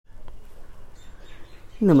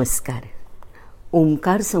नमस्कार.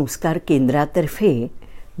 ओमकार संस्कार केंद्रातर्फे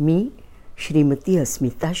मी श्रीमती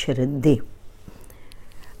अस्मिता शरद देव.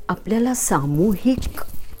 आपल्याला सामूहिक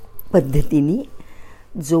पद्धतीने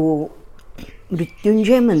जो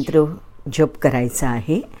मृत्युंजय मंत्र जप करायचा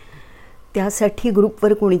आहे, त्यासाठी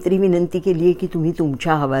ग्रुपवर कोणीतरी विनंती केली आहे की तुम्ही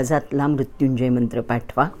तुमच्या आवाजातला मृत्युंजय मंत्र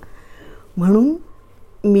पाठवा, म्हणून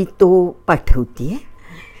मी तो पाठवते आहे.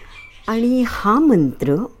 आणि हा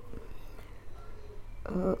मंत्र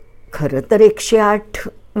खरं तर 108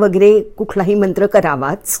 वगैरे कुठलाही मंत्र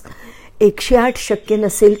करावाच. 108 शक्य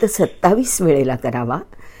नसेल तर 27 वेळेला करावा,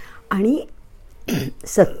 आणि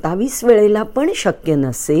 27 वेळेला पण शक्य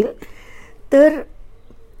नसेल तर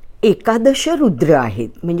 11 रुद्र आहेत,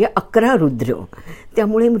 म्हणजे 11 रुद्र.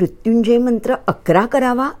 त्यामुळे मृत्युंजय मंत्र 11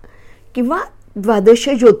 करावा किंवा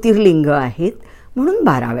 12 ज्योतिर्लिंग आहेत म्हणून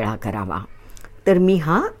 12 वेळा करावा. तर मी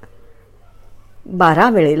हा 12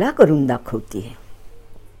 वेळेला करून दाखवते.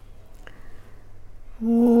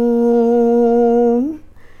 ओम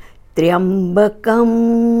त्र्यंबकं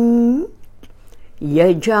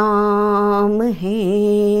यजामहे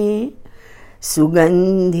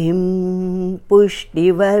सुगंधिं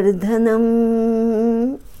पुष्टिवर्धनम्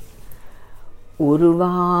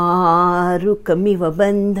उर्वारुकमिव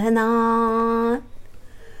बन्धनात्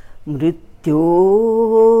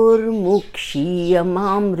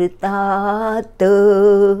मृत्योर्मुक्षीयमामृतात्.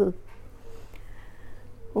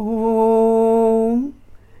 ओम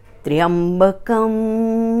त्र्यंबकं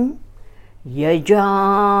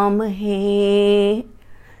यजामहे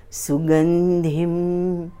सुगंधिं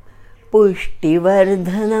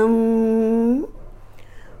पुष्टिवर्धनम्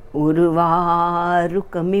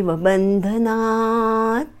उर्वारुकमिव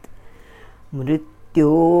बन्धनात्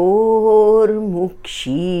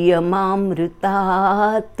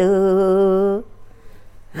मृत्योर्मुक्षीयमामृतात्.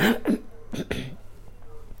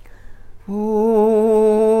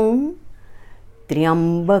 ओम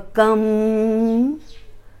त्र्यंबकं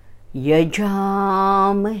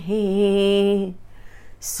यजामहे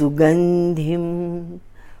सुगंधिं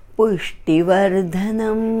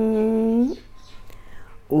पुष्टिवर्धनम्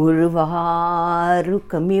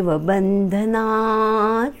उर्वारुकमिव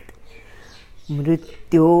बन्धनात्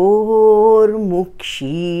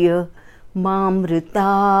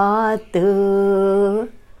मृत्योर्मुक्षीयमामृतात्.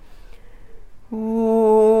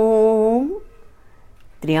 ओम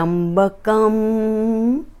त्र्यंबकं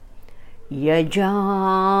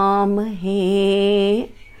यजामहे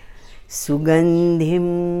सुगंधिं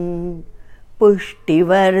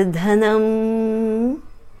पुष्टिवर्धनम्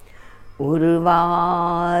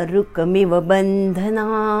उर्वारुकमिव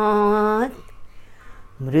बन्धनात्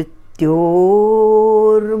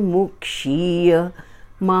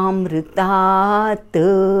मृत्योर्मुक्षीयमामृतात्.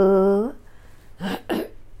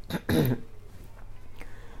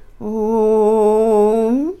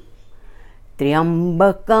 ओम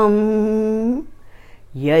त्र्यंबकं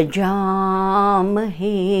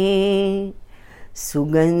यजामहे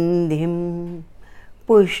सुगंधिं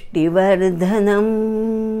पुष्टिवर्धनम्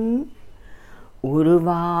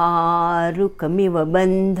उर्वारुकमिव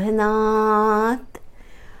बन्धनात्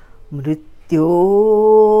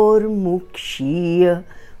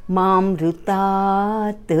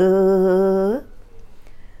मृत्योर्मुक्षीयमामृतात्.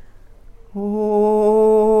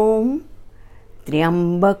 ओम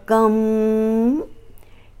त्र्यंबकं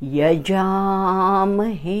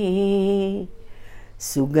यजामहे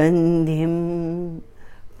सुगंधिं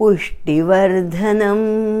पुष्टिवर्धनम्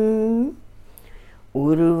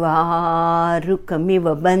उर्वारुकमिव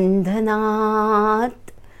बन्धनात्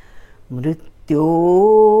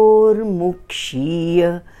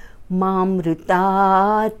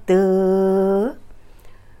मृत्योर्मुक्षीयमामृतात्.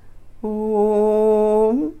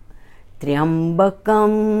 ओम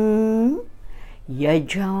त्र्यंबकं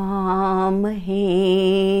यजामहे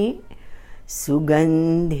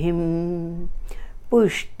सुगंधिं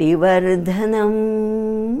पुष्टिवर्धनम्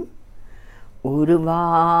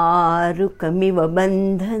उर्वारुकमिव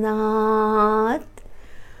बन्धनात्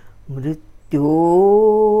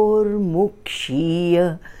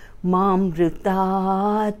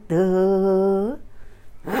मृत्योर्मुक्षीयमामृतात्.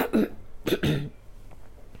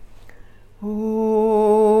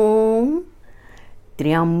 ओम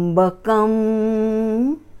त्र्यंबकं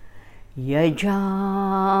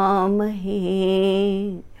यजामहे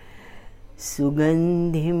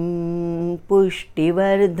सुगंधिं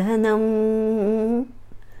पुष्टिवर्धनम्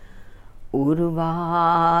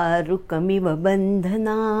उर्वारुकमिव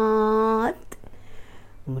बन्धनात्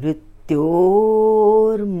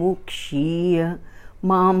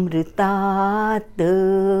मृत्योर्मुक्षीयमामृतात्.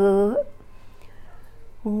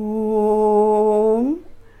 ओम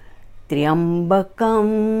त्र्यंबकं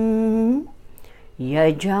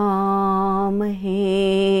यजामहे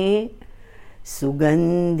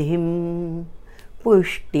सुगन्धिं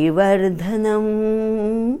पुष्टिवर्धनम्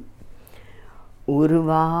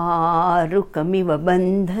उर्वारुकमिव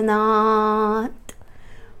बन्धनात्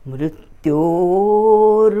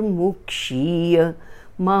मृत्योर्मुक्षीय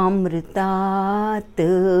मामृतात्।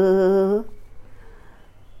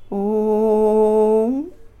 ॐ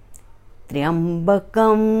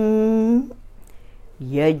त्र्यम्बकं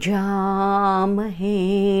यजामहे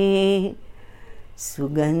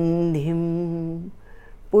सुगन्धिं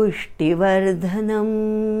पुष्टिवर्धनम्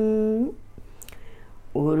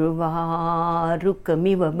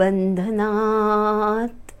उर्वारुकमिव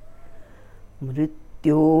बन्धनात् मृत्योर्मुक्षीय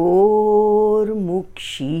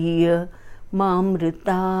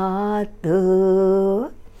मामृतात्।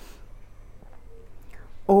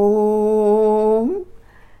 ॐ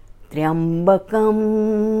त्र्यम्बकं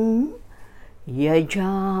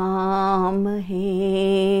यजामहे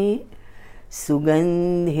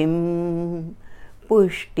सुगन्धिं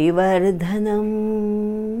पुष्टिवर्धनम्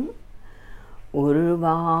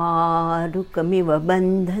उर्वारुकमिव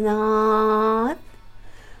बन्धनात्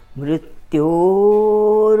मृत्योर्मुक्षीय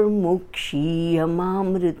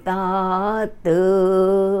मामृतात्।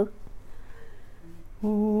 ॐ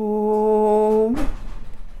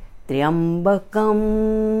त्र्यम्बकं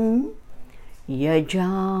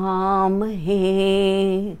यजामहे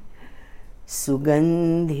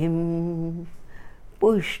सुगन्धिं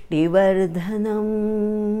पुष्टिवर्धनम्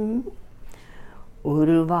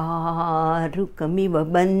उर्वारुकमिव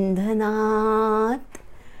बन्धनात्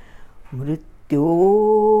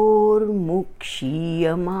मृत्योर्मुक्षीय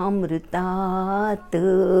मामृतात्।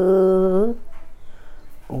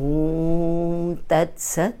 ॐ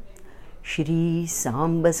तत्सत्। श्री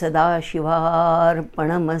सांब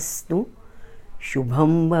सदाशिवार्पणमस्तु।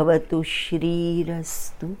 शुभं भवतु।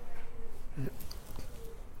 श्रीरस्तु।